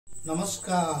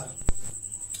Namaskar.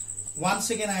 Once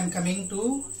again I am coming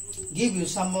to give you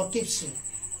some more tips.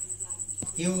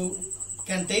 You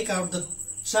can take out the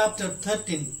chapter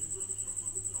 13,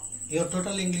 your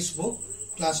total English book,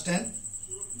 class 10.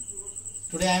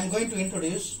 Today I am going to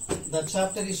introduce, the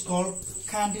chapter is called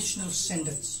conditional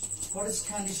sentence. What is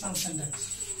conditional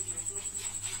sentence?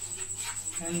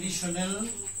 Conditional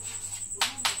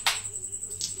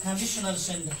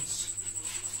sentence.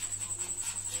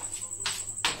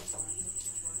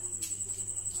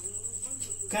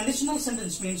 Conditional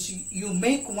sentence means you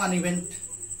make one event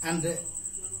and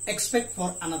expect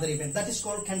for another event. That is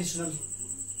called conditional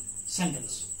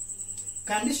sentence.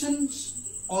 Conditions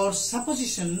or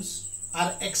suppositions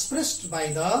are expressed by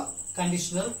the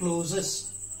conditional clauses.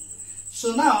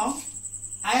 So now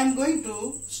I am going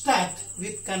to start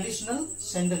with conditional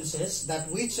sentences,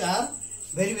 that which are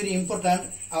very, very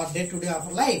important our day-to-day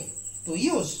of life to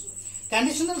use.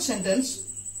 Conditional sentence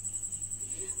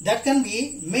that can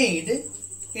be made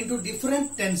into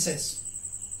different tenses.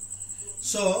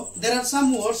 So there are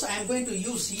some words I am going to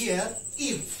use here.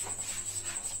 If,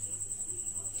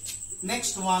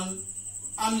 next one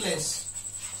unless,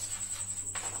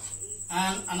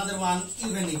 and another one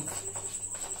even if.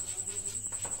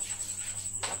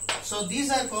 So these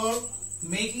are called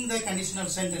making the conditional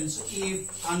sentence: if,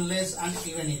 unless and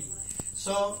even if.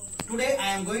 So today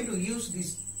I am going to use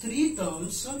these three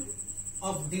terms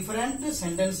of different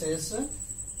sentences,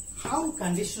 how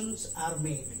conditions are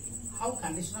made, how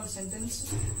conditional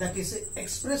sentence that is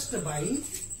expressed by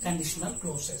conditional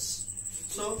clauses.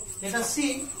 So let us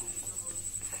see.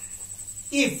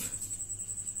 If,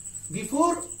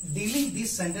 before dealing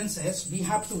these sentences, we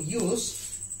have to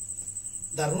use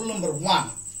the rule number 1.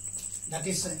 That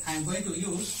is, I am going to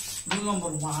use rule number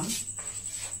 1.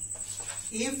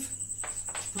 If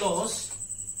plus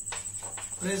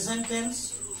present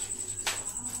tense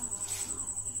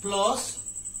plus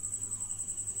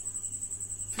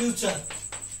future.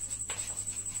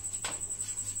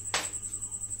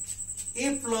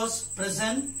 If plus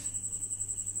present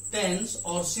tense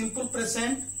or simple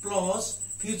present plus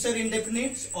future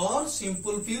indefinite or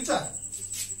simple future.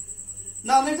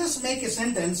 Now let us make a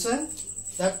sentence.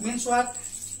 That means what?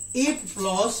 If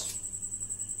plus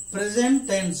present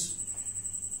tense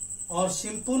or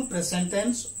simple present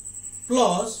tense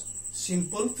plus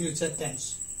simple future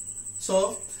tense.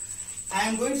 So I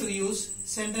am going to use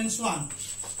sentence 1.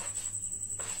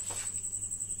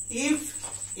 If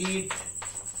it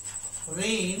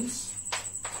rains,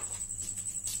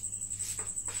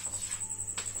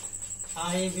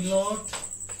 I will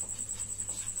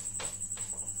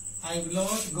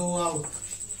not go out.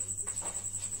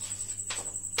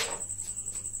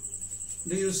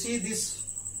 Do you see this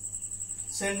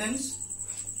sentence?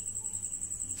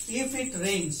 If it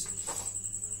rains,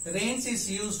 rains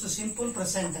is used simple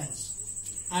present tense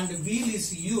and will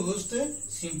is used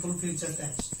simple future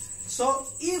tense. So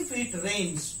if it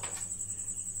rains,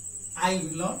 I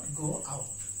will not go out.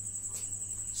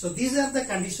 So these are the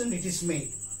condition it is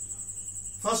made.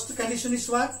 First condition is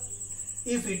what?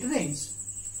 If it rains.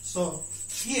 So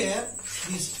here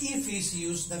this if is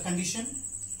used, the condition.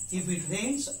 If it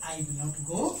rains, I will not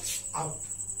go out.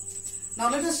 Now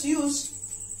let us use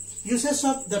uses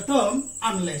of the term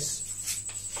unless.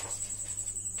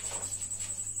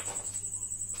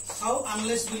 How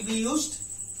unless will be used?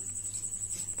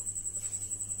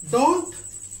 Don't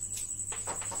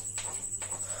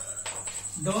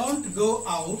go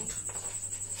out.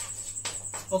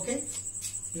 Okay,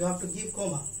 you have to give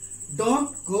comma.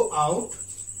 Don't go out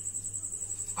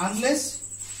unless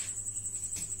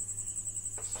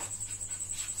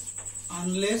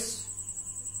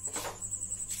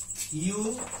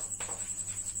you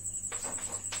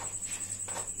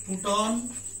put on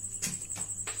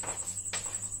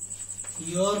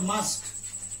your mask.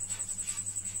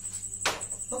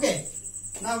 Okay,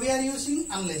 now we are using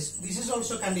unless. This is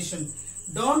also condition.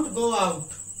 Don't go out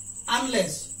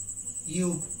unless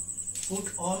you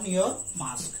put on your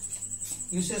mask.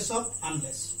 Uses of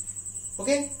unless.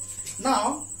 Okay,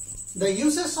 now the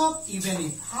uses of even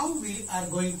if. How we are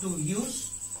going to use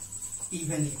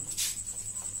even if?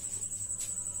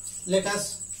 Let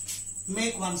us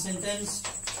make one sentence.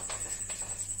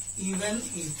 Even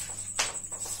if.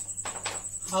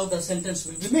 How the sentence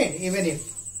will be made? Even if.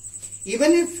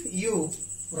 Even if you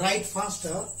write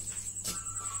faster,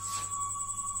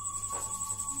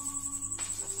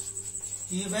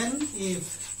 even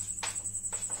if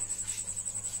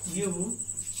you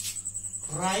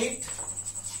write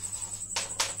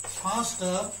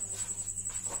faster,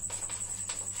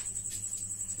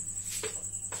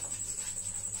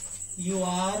 you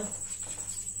are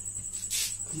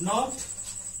not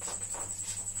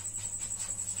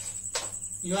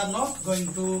you are not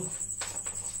going to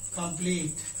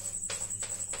complete.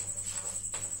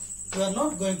 You are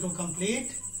not going to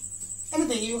complete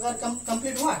anything. You are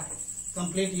complete what?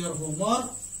 Complete your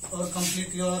homework or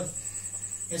complete your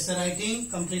essay writing,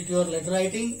 complete your letter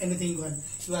writing, anything.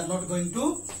 You are not going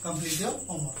to complete your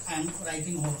homework. I am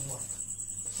writing homework.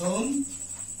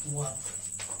 Homework.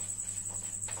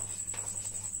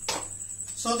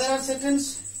 So there are certain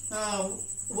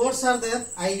words are there.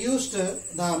 I used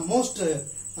the most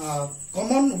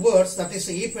common words, that is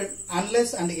if,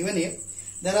 unless and even if.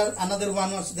 There are another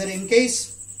one was there in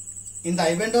case, in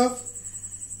the event of,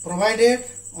 provided,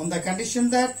 on the condition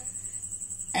that,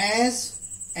 as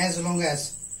long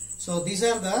as. So these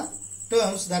are the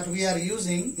terms that we are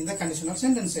using in the conditional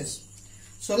sentences.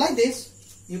 So like this,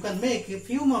 you can make a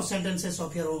few more sentences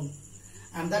of your own,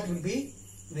 and that will be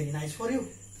very nice for you.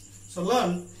 So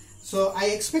learn. So I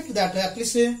expect that at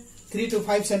least 3 to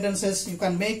 5 sentences you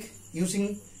can make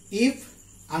using if,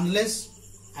 unless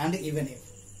and even if.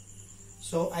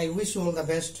 So I wish you all the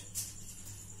best.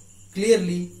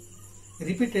 Clearly,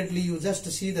 repeatedly you just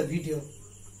see the video.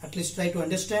 At least try to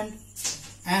understand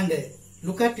and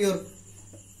look at your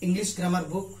English grammar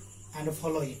book and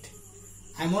follow it.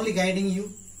 I am only guiding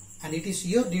you, and it is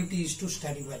your duty is to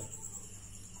study well.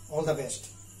 All the best.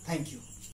 Thank you.